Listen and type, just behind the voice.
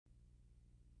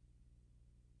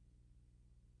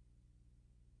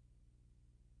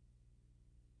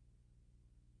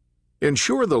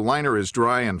Ensure the liner is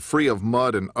dry and free of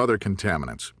mud and other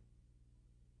contaminants.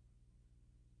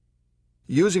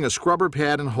 Using a scrubber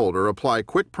pad and holder, apply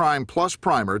Quick Prime Plus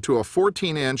Primer to a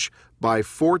 14-inch by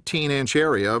 14-inch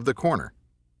area of the corner.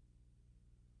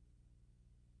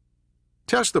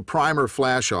 Test the primer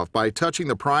flash off by touching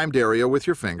the primed area with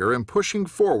your finger and pushing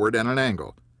forward at an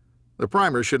angle. The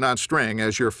primer should not string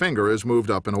as your finger is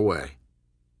moved up and away.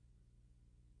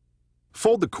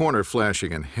 Fold the corner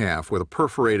flashing in half with a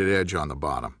perforated edge on the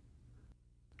bottom.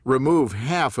 Remove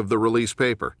half of the release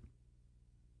paper.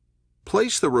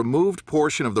 Place the removed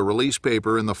portion of the release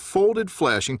paper in the folded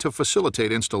flashing to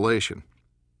facilitate installation.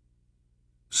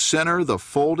 Center the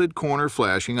folded corner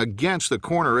flashing against the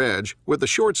corner edge with the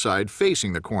short side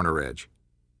facing the corner edge.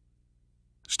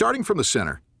 Starting from the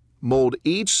center, mold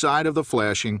each side of the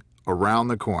flashing around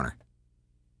the corner.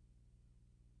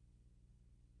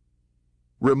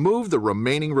 Remove the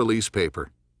remaining release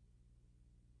paper.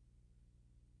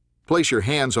 Place your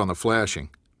hands on the flashing,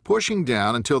 pushing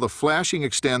down until the flashing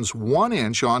extends 1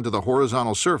 inch onto the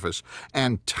horizontal surface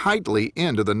and tightly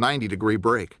into the 90-degree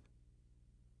break.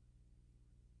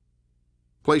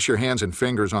 Place your hands and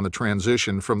fingers on the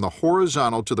transition from the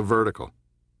horizontal to the vertical.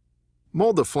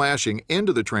 Mold the flashing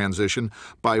into the transition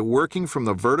by working from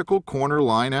the vertical corner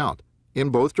line out, in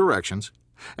both directions,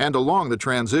 and along the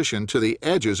transition to the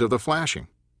edges of the flashing.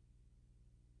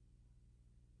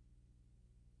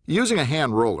 Using a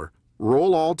hand roller,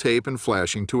 roll all tape and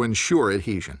flashing to ensure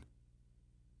adhesion.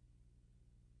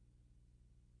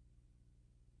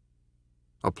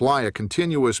 Apply a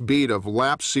continuous bead of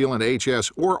lap sealant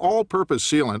HS or all-purpose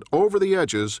sealant over the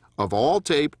edges of all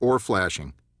tape or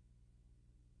flashing.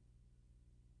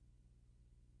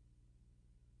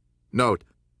 Note: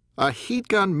 a heat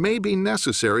gun may be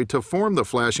necessary to form the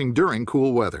flashing during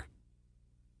cool weather.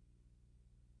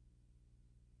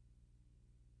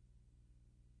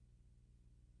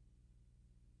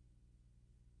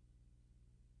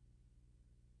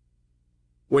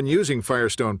 When using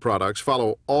Firestone products,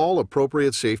 follow all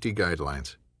appropriate safety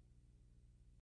guidelines.